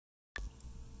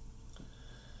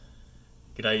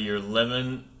G'day Year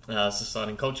 11,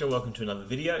 Society and Culture. Welcome to another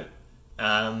video.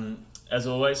 As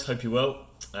always, hope you're well,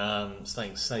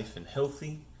 staying safe and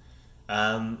healthy.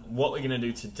 What we're going to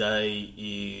do today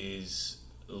is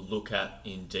look at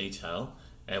in detail,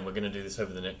 and we're going to do this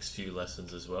over the next few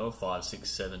lessons as well, 5, 6,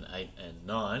 7, 8 and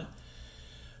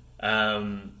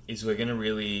 9, is we're going to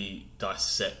really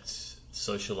dissect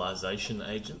socialization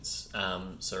agents.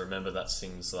 So remember, that's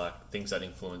things that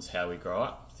influence how we grow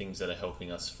up, things that are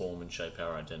helping us form and shape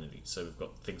our identity. So we've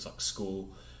got things like school,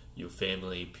 your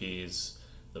family, peers,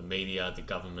 the media, the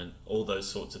government, all those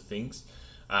sorts of things.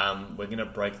 We're going to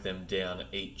break them down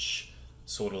each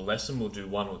sort of lesson. We'll do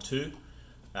one or two,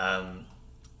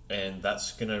 and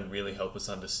that's going to really help us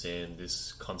understand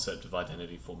this concept of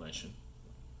identity formation.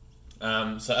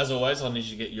 So as always, I'll need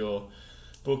you to get your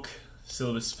book,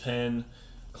 syllabus pen,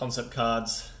 concept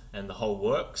cards, and the whole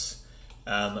works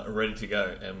ready to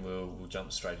go, and we'll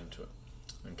jump straight into it.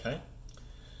 Okay.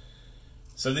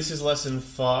 So this is lesson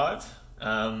 5.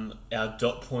 Our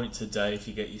dot point today, if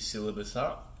you get your syllabus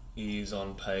up, is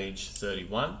on page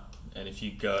 31, and if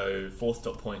you go 4th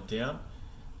dot point down,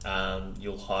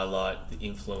 you'll highlight the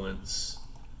influence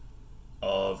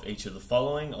of each of the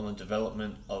following on the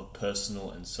development of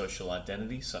personal and social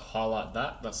identity. So highlight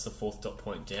that, that's the 4th dot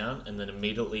point down, and then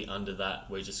immediately under that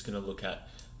we're just going to look at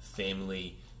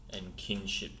family and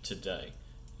kinship today,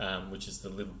 which is the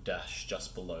little dash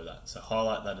just below that. So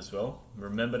highlight that as well.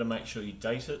 Remember to make sure you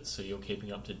date it so you're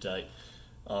keeping up to date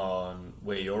on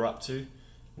where you're up to.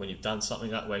 When you've done something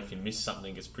that way, if you miss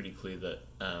something, it's pretty clear that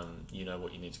you know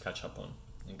what you need to catch up on.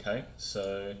 Okay,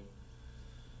 so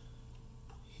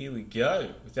here we go.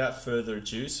 Without further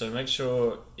ado, so make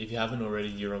sure, if you haven't already,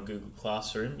 you're on Google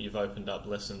Classroom. You've opened up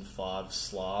lesson 5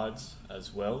 slides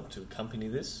as well to accompany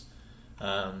this.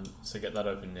 So get that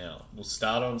open now. We'll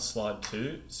start on slide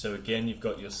 2. So again, you've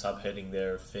got your subheading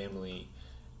there of family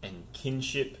and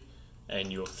kinship,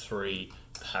 and your 3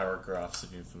 paragraphs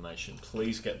of information.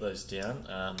 Please get those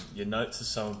down. Your notes are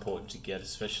so important to get,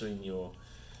 especially in your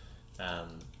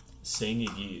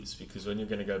senior years, because when you're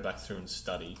going to go back through and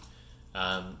study,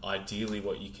 ideally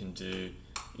what you can do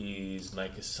is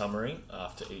make a summary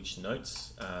after each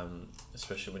notes,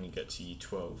 especially when you get to year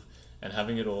 12, and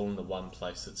having it all in the one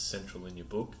place that's central in your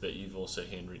book that you've also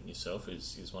handwritten yourself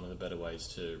is one of the better ways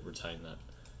to retain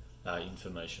that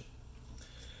information.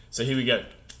 So here we go.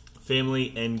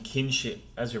 Family and kinship.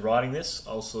 As you're writing this,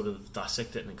 I'll sort of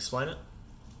dissect it and explain it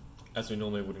as we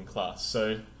normally would in class.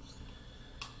 So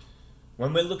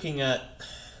when we're looking at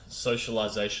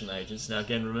socialization agents, now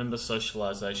again, remember,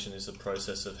 socialization is a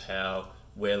process of how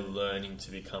we're learning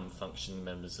to become functioning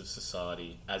members of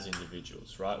society as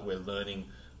individuals, right? We're learning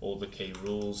all the key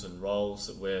rules and roles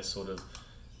that we're sort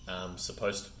of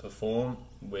supposed to perform.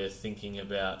 We're thinking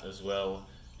about as well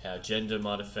how gender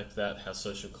might affect that, how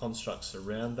social constructs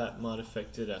around that might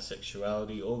affect it, our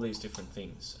sexuality, all these different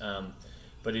things.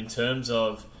 But in terms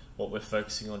of what we're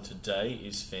focusing on today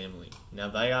is family. Now,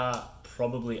 they are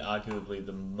probably arguably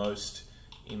the most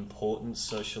important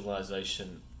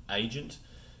socialization agent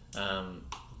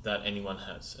that anyone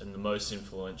has, and the most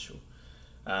influential,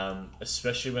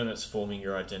 especially when it's forming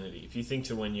your identity. If you think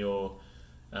to when you're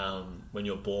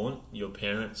born, your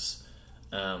parents,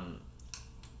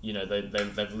 you know,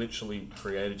 they've literally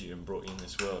created you and brought you in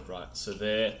this world, right?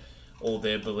 So all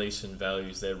their beliefs and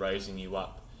values, they're raising you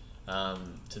up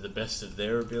to the best of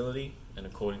their ability and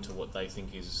according to what they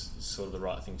think is sort of the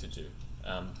right thing to do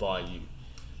by you.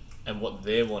 And what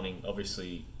they're wanting,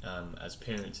 obviously, as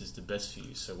parents, is the best for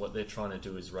you. So what they're trying to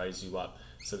do is raise you up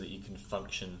so that you can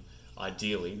function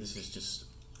ideally. This is just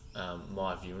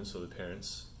my view, and so the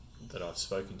parents that I've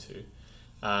spoken to,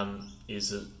 is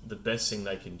that the best thing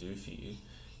they can do for you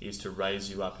is to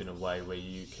raise you up in a way where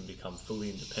you can become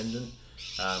fully independent,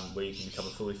 where you can become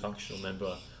a fully functional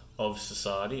member of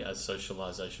society as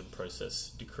socialization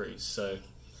process decrees. So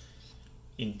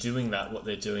in doing that, what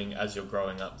they're doing as you're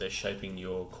growing up, they're shaping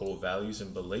your core values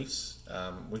and beliefs,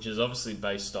 which is obviously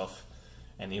based off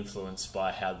and influenced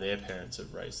by how their parents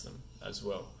have raised them as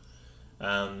well.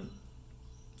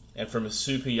 And from a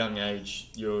super young age,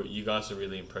 you guys are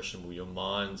really impressionable. Your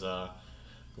minds are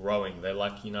growing. They're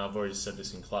like, you know, I've already said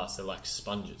this in class, they're like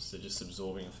sponges. They're just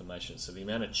absorbing information. So the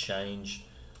amount of change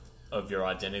of your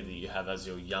identity you have as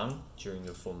you're young during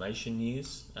your formation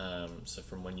years, so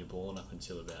from when you're born up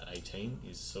until about 18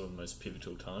 is sort of the most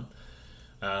pivotal time.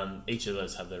 Each of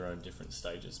those have their own different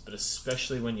stages, but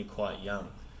especially when you're quite young.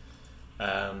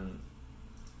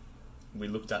 We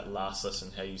looked at last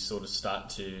lesson how you sort of start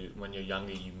to, when you're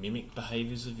younger, you mimic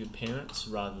behaviours of your parents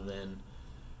rather than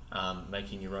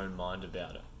making your own mind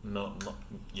about it.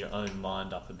 your own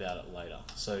mind up about it later.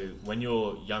 So when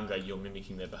you're younger, you're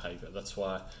mimicking their behaviour. That's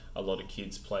why a lot of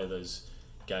kids play those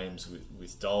games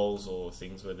with dolls or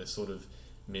things where they're sort of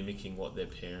mimicking what their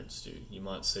parents do. You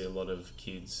might see a lot of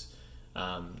kids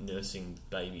nursing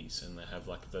babies, and they have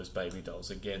like those baby dolls.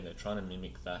 Again, they're trying to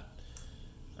mimic that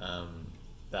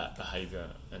that behaviour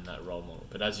and that role model.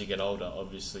 But as you get older,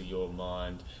 obviously your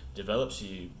mind develops,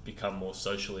 you become more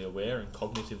socially aware and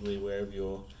cognitively aware of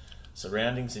your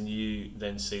surroundings, and you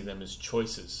then see them as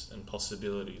choices and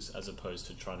possibilities as opposed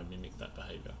to trying to mimic that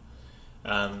behaviour.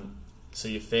 So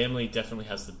your family definitely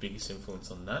has the biggest influence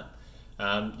on that.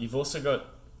 You've also got,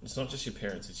 it's not just your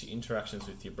parents, it's your interactions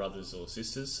with your brothers or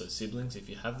sisters, so siblings if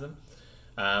you have them,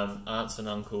 aunts and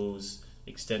uncles,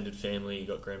 extended family, you've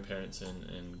got grandparents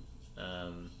and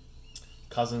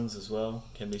cousins as well,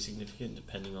 can be significant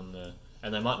depending on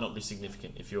and they might not be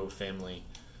significant if your family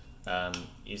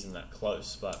isn't that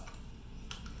close, but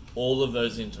all of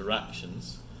those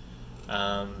interactions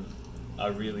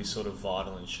are really sort of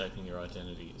vital in shaping your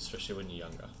identity, especially when you're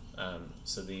younger.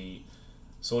 So the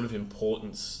sort of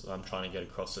importance I'm trying to get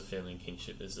across of family and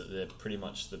kinship is that they're pretty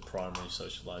much the primary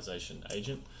socialisation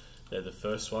agent. They're the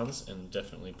first ones, and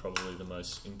definitely probably the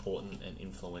most important and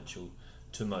influential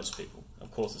to most people.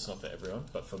 Of course, it's not for everyone,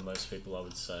 but for most people, I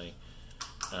would say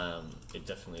it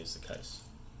definitely is the case.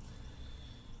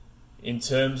 In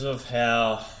terms of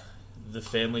how the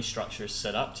family structure is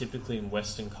set up, typically in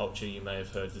Western culture, you may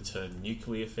have heard the term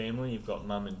nuclear family. You've got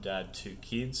mum and dad, 2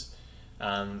 kids.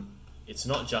 It's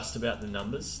not just about the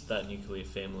numbers, that nuclear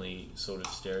family sort of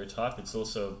stereotype. It's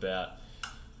also about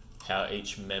how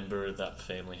each member of that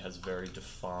family has very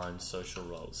defined social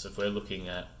roles. So if we're looking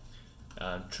at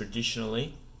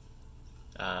traditionally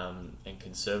and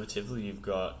conservatively, you've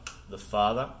got the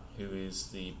father, who is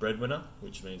the breadwinner,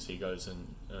 which means he goes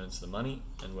and earns the money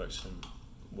and works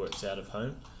out of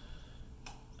home.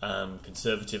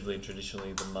 Conservatively and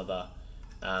traditionally, the mother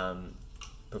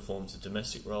performs the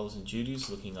domestic roles and duties,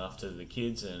 looking after the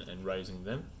kids and raising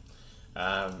them.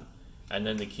 And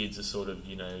then the kids are sort of,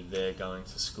 they're going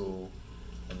to school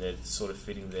and they're sort of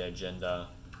fitting their gender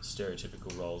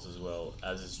stereotypical roles as well,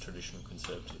 as is traditional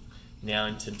conservative. Now,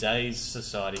 in today's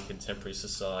society, contemporary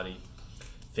society,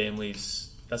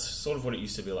 families, that's sort of what it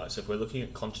used to be like. So if we're looking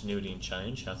at continuity and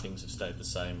change, how things have stayed the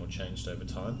same or changed over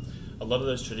time, a lot of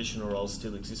those traditional roles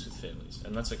still exist with families,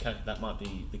 and that's okay. That might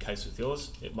be the case with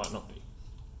yours, it might not be,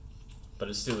 but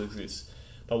it still exists.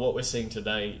 But what we're seeing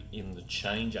today in the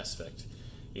change aspect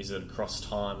is that across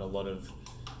time, a lot of,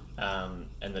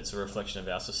 and that's a reflection of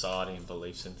our society and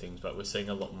beliefs and things, but we're seeing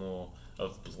a lot more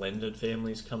of blended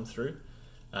families come through.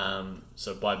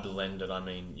 So by blended, I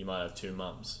mean you might have 2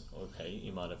 mums, okay,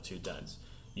 you might have 2 dads.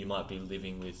 You might be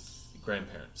living with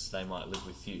grandparents, they might live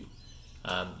with you.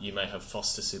 You may have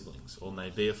foster siblings, or may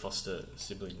be a foster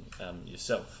sibling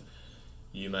yourself.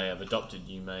 You may have adopted,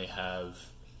 you may have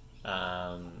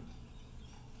a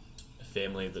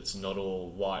family that's not all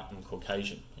white and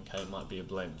Caucasian, okay, it might be a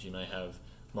blend. You may have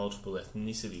multiple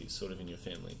ethnicities sort of in your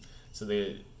family. So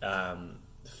the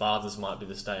fathers might be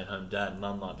the stay-at-home dad,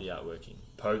 mum might be out working,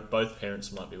 both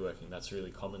parents might be working. That's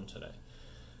really common today.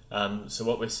 So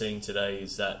what we're seeing today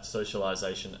is that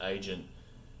socialisation agent.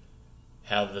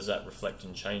 How does that reflect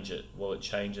and change it? Well, it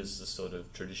changes the sort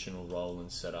of traditional role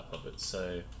and setup of it.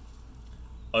 So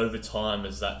over time,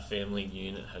 as that family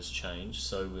unit has changed,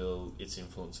 so will its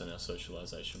influence on our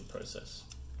socialisation process.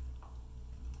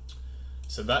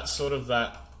 So that's sort of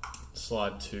that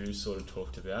slide 2 sort of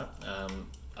talked about.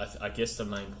 I guess the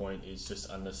main point is just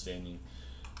understanding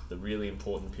the really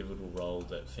important pivotal role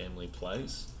that family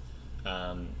plays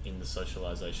in the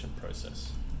socialisation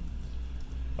process.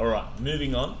 Alright,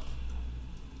 moving on.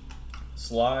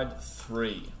 Slide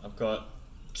 3. I've got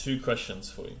 2 questions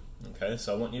for you. Okay,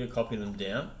 so I want you to copy them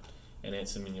down and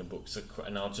answer them in your book.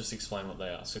 And I'll just explain what they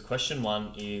are. So question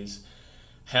 1 is,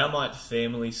 how might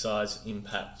family size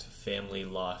impact family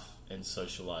life and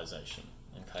socialisation?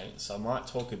 Okay, so I might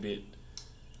talk a bit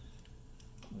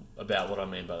about what I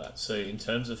mean by that. So in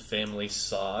terms of family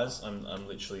size, I'm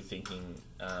literally thinking,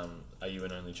 are you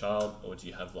an only child, or do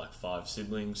you have like 5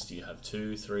 siblings? Do you have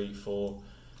 2, 3, 4?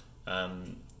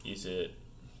 Is it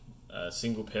a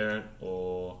single parent,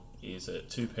 or is it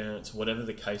 2 parents? Whatever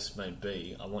the case may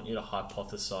be, I want you to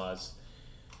hypothesize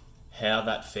how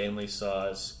that family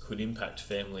size could impact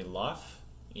family life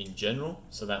in general.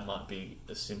 So that might be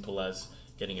as simple as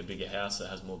getting a bigger house that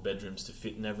has more bedrooms to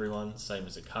fit in everyone, same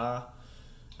as a car.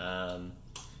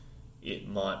 It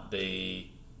might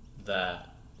be that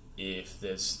if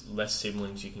there's less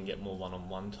siblings, you can get more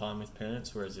one-on-one time with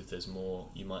parents, whereas if there's more,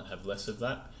 you might have less of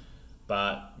that.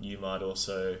 But you might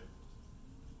also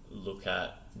look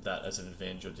at that as an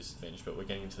advantage or disadvantage, but we're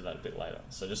getting into that a bit later.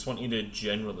 So I just want you to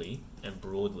generally and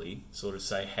broadly sort of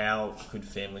say, how could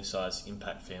family size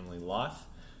impact family life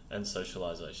and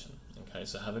socialisation? Okay,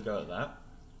 so have a go at that.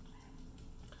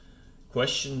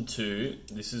 Question 2,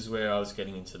 this is where I was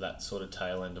getting into that sort of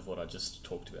tail end of what I just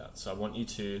talked about. So I want you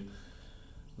to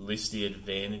list the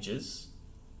advantages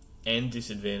and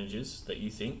disadvantages that you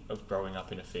think of growing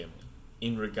up in a family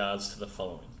in regards to the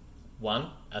following. 1,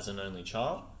 as an only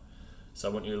child. So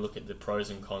I want you to look at the pros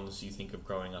and cons you think of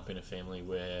growing up in a family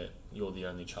where you're the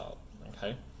only child.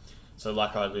 Okay, so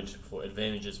like I alluded to before,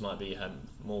 advantages might be you have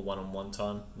more one-on-one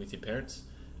time with your parents.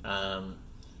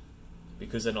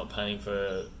 Because they're not paying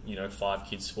for 5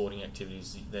 kids' sporting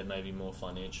activities, there may be more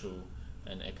financial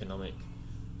and economic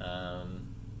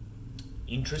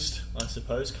interest, I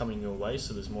suppose, coming your way.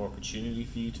 So there's more opportunity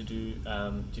for you to do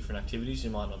different activities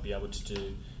you might not be able to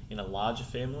do in a larger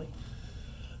family.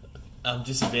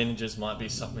 Disadvantages might be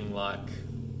something like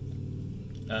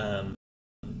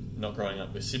not growing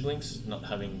up with siblings, not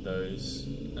having those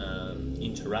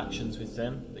interactions with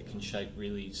them that can shape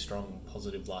really strong,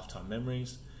 positive lifetime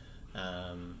memories.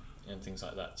 And things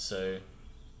like that. So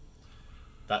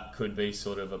that could be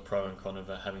sort of a pro and con of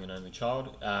having an only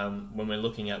child. When we're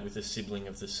looking at with a sibling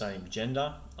of the same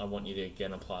gender, I want you to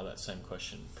again apply that same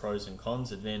question. Pros and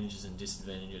cons, advantages and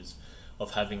disadvantages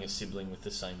of having a sibling with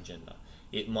the same gender.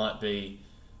 It might be,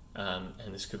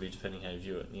 and this could be depending how you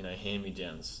view it,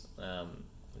 hand-me-downs.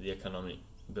 The economic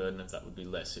burden of that would be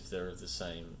less if they're of the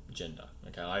same gender.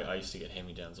 Okay, I used to get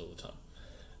hand-me-downs all the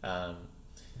time.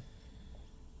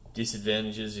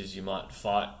 Disadvantages is you might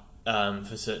fight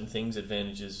for certain things.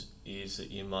 Advantages is that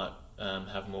you might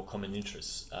have more common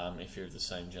interests if you're of the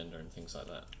same gender and things like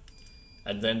that.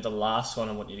 And then the last one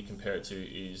I want you to compare it to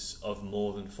is of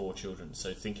more than 4 children.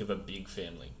 So think of a big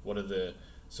family. What are the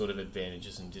sort of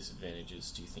advantages and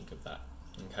disadvantages do you think of that?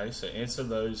 Okay, so answer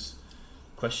those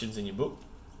questions in your book.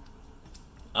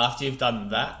 After you've done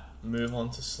that, move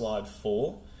on to slide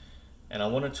 4. And I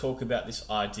want to talk about this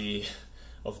idea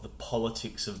of the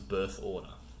politics of birth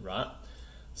order, right?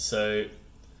 So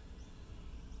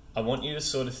I want you to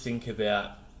sort of think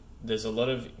about, there's a lot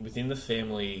of, within the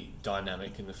family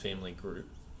dynamic and the family group,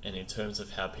 and in terms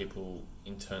of how people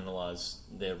internalize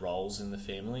their roles in the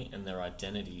family and their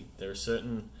identity, there are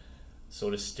certain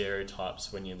sort of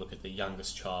stereotypes when you look at the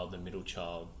youngest child, the middle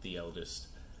child, the eldest,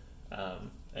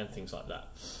 and things like that.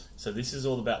 So this is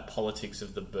all about politics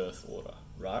of the birth order,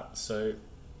 right? So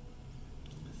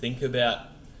think about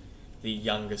the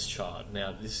youngest child.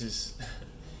 Now, this is,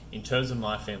 in terms of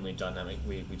my family dynamic,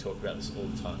 we talk about this all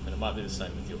the time, and it might be the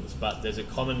same with yours, but there's a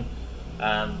common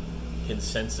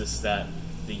consensus that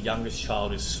the youngest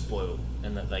child is spoiled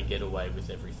and that they get away with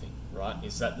everything, right?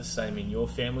 Is that the same in your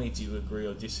family? Do you agree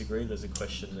or disagree? There's a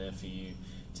question there for you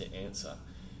to answer.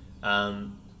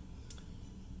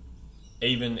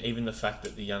 Even the fact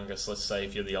that the youngest, let's say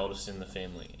if you're the oldest in the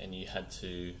family and you had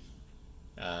to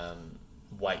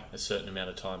wait a certain amount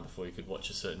of time before you could watch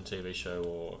a certain TV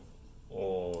show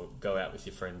or go out with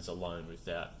your friends alone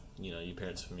without your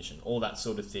parents' permission, all that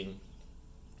sort of thing.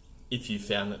 If you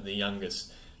found that the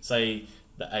youngest, say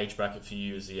the age bracket for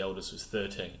you as the eldest was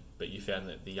 13, but you found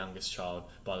that the youngest child,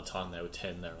 by the time they were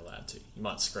 10, they were allowed to. You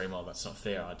might scream, oh, that's not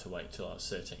fair, I had to wait till I was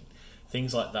 13.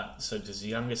 Things like that. So does the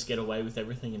youngest get away with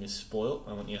everything and is spoiled?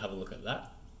 I want you to have a look at that.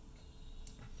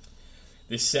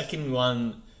 The second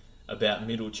one about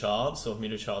middle child, so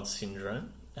middle child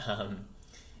syndrome,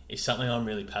 is something I'm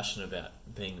really passionate about,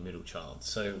 being the middle child.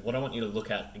 So what I want you to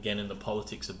look at, again, in the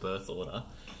politics of birth order,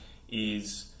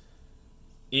 is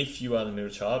if you are the middle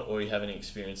child or you have any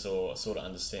experience or sort of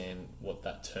understand what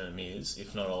that term is.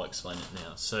 If not, I'll explain it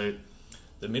now. So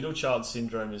the middle child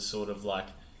syndrome is sort of like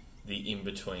the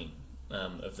in-between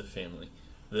of the family.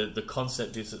 The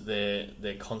concept is that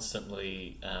they're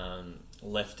constantly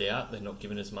left out. They're not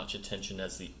given as much attention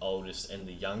as the oldest and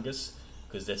the youngest,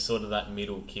 because they're sort of that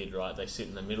middle kid, right? They sit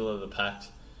in the middle of the pack.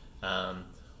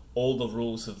 All the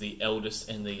rules of the eldest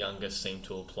and the youngest seem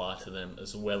to apply to them,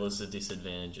 as well as the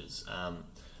disadvantages.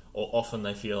 Or often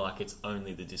they feel like it's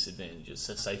only the disadvantages.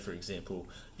 So say, for example,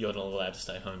 you're not allowed to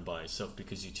stay home by yourself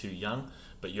because you're too young,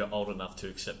 but you're old enough to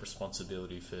accept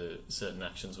responsibility for certain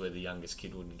actions where the youngest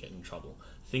kid wouldn't get in trouble.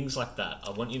 Things like that.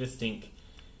 I want you to think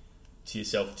to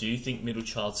yourself, do you think middle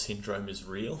child syndrome is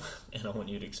real? And I want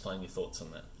you to explain your thoughts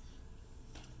on that.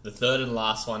 The third and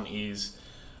last one is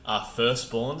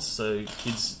firstborns, so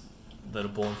kids that are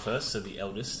born first, so the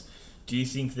eldest. Do you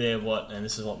think they're what, and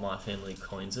this is what my family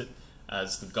coins it,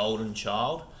 as the golden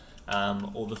child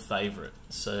or the favourite?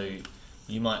 So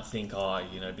you might think,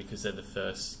 because they're the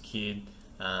first kid,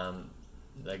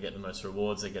 they get the most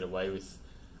rewards, they get away with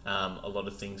a lot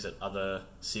of things that other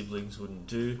siblings wouldn't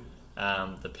do.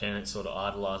 The parent sort of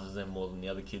idolises them more than the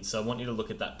other kids. So I want you to look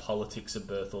at that politics of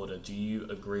birth order. Do you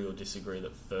agree or disagree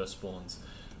that firstborns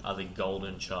are the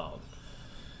golden child?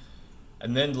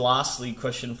 And then lastly,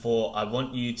 question 4, I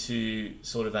want you to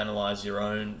sort of analyse your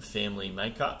own family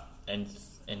makeup and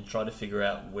try to figure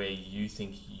out where you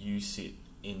think you sit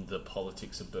in the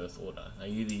politics of birth order. Are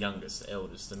you the youngest, the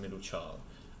eldest, the middle child?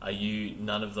 Are you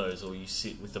none of those, or you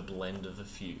sit with a blend of a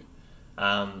few?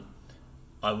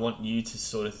 I want you to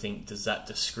sort of think, does that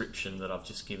description that I've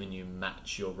just given you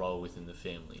match your role within the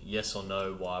family? Yes or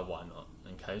no, why not?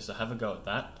 Okay, so have a go at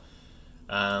that.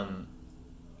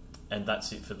 And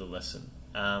that's it for the lesson.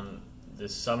 The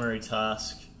summary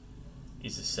task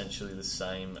is essentially the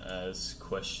same as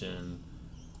question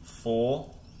 4.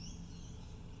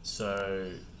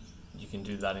 So you can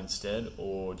do that instead,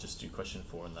 or just do question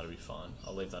 4 and that'll be fine.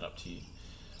 I'll leave that up to you.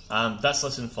 That's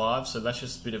lesson 5, so that's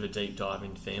just a bit of a deep dive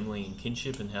in family and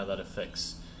kinship and how that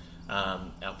affects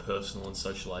our personal and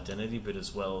social identity, but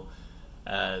as well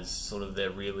as sort of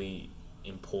they're really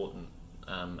important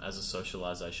as a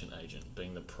socialisation agent,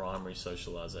 being the primary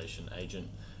socialisation agent,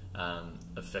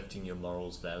 affecting your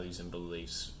morals, values and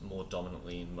beliefs more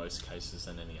dominantly in most cases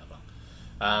than any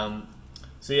other.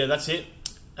 So yeah, that's it.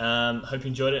 Hope you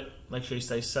enjoyed it. Make sure you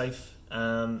stay safe,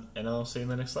 and I'll see you in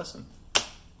the next lesson.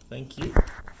 Thank you.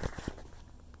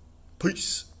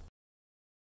 Peace.